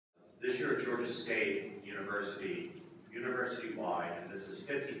this year at Georgia State University, university-wide, and this is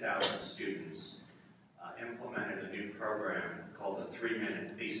 50,000 students, implemented a new program called the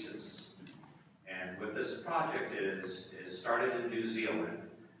 3-Minute Thesis. And what this project is started in New Zealand,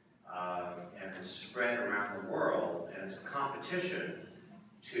 and it's spread around the world, and it's a competition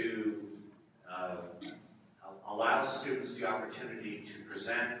to allow students the opportunity to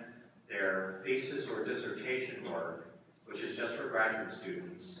present their thesis or dissertation work, which is just for graduate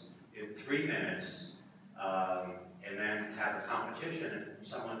students, in 3 minutes, and then have a competition and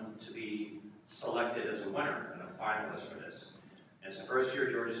someone to be selected as a winner and a finalist for this. And it's the first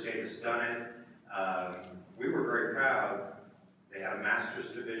year Georgia State has done it. We were very proud. They had a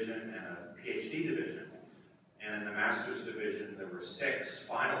master's division and a PhD division. And in the master's division, there were 6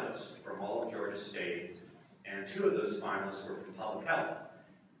 finalists from all of Georgia State, and 2 of those finalists were from public health,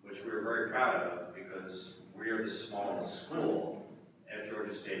 which we were very proud of because we are the smallest school at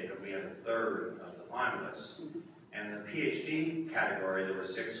Georgia State, but we had a third of the finalists. And in the PhD category, there were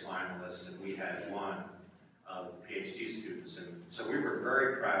 6 finalists, and we had 1 of the PhD students. And so we were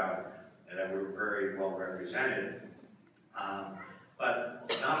very proud that we were very well represented.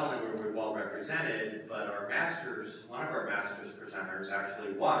 But not only were we well represented, but our masters, one of our master's presenters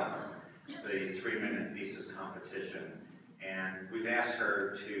actually won the 3-minute thesis competition. And we've asked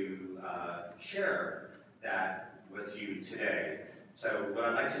her to share that with you today. So what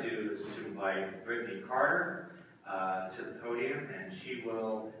I'd like to do is to invite Brittany Carter to the podium, and she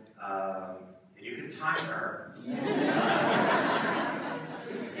will, you can time her.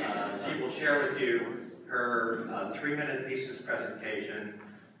 She will share with you her 3-minute thesis presentation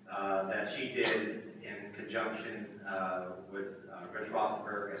that she did in conjunction with Rich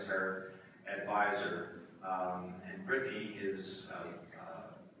Rothenberg as her advisor. And Brittany is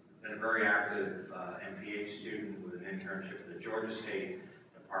been a very active MPH student with an internship at the Georgia State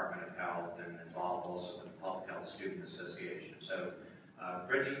Department of Health and involved also with the Public Health Student Association. So,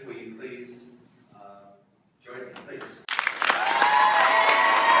 Brittany, will you please join me, please?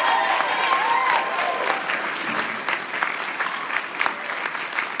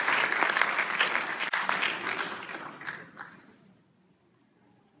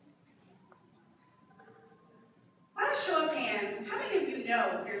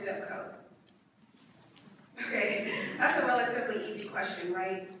 Know your zip code? Okay, that's a relatively easy question,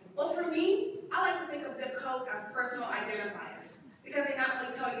 right? Well, for me, I like to think of zip codes as personal identifiers because they not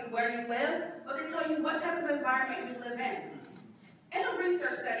only tell you where you live, but they tell you what type of environment you live in. In a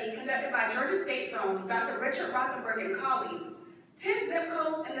research study conducted by Georgia State's own Dr. Richard Rothenberg and colleagues, 10 zip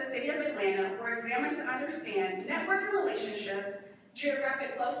codes in the city of Atlanta were examined to understand networking relationships,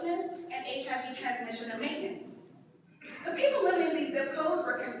 geographic closeness, and HIV transmission and maintenance. The people living in these zip codes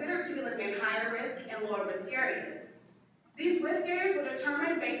were considered to be living in higher risk and lower risk areas. These risk areas were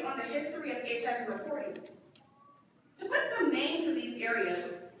determined based on the history of HIV reporting. To put some names to these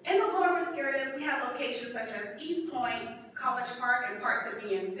areas, in the lower risk areas we have locations such as East Point, College Park, and parts of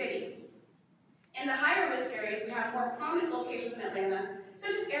Union City. In the higher risk areas we have more prominent locations in Atlanta,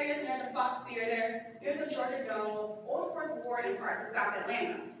 such as areas near the Fox Theater, near the Georgia Dome, Old Fourth Ward, and parts of South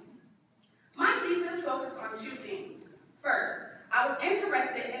Atlanta. My thesis focused on 2 things. First, I was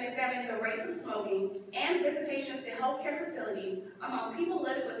interested in examining the rates of smoking and visitations to healthcare facilities among people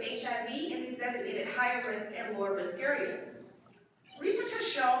living with HIV in these designated higher risk and lower risk areas. Research has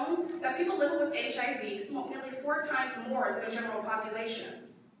shown that people living with HIV smoke nearly 4 times more than the general population.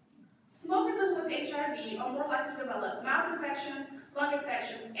 Smokers living with HIV are more likely to develop mouth infections, lung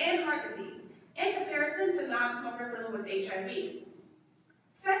infections, and heart disease in comparison to non-smokers living with HIV.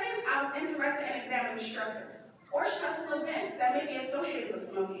 Second, I was interested in examining stressors, or stressful events that may be associated with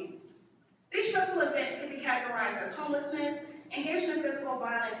smoking. These stressful events can be categorized as homelessness, engagement in physical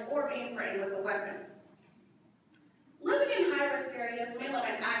violence, or being threatened with a weapon. Living in high-risk areas may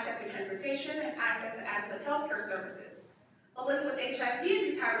limit access to transportation and access to adequate healthcare services. But living with HIV in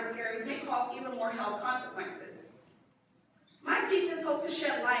these high-risk areas may cause even more health consequences. My thesis hoped to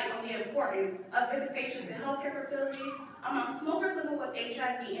shed light on the importance of visitation to healthcare facilities among smokers living with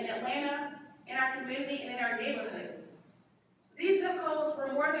HIV in Atlanta, in our community, and in our neighborhoods. These zip codes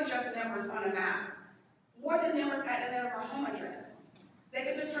were more than just numbers on a map, more than numbers at the end of our home address. They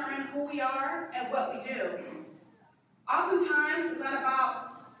could determine who we are and what we do. Oftentimes, it's not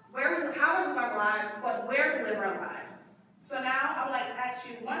about how we live our lives, but where we live our lives. So now, I would like to ask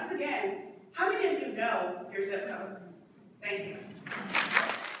you once again, how many of you know your zip code? Thank you.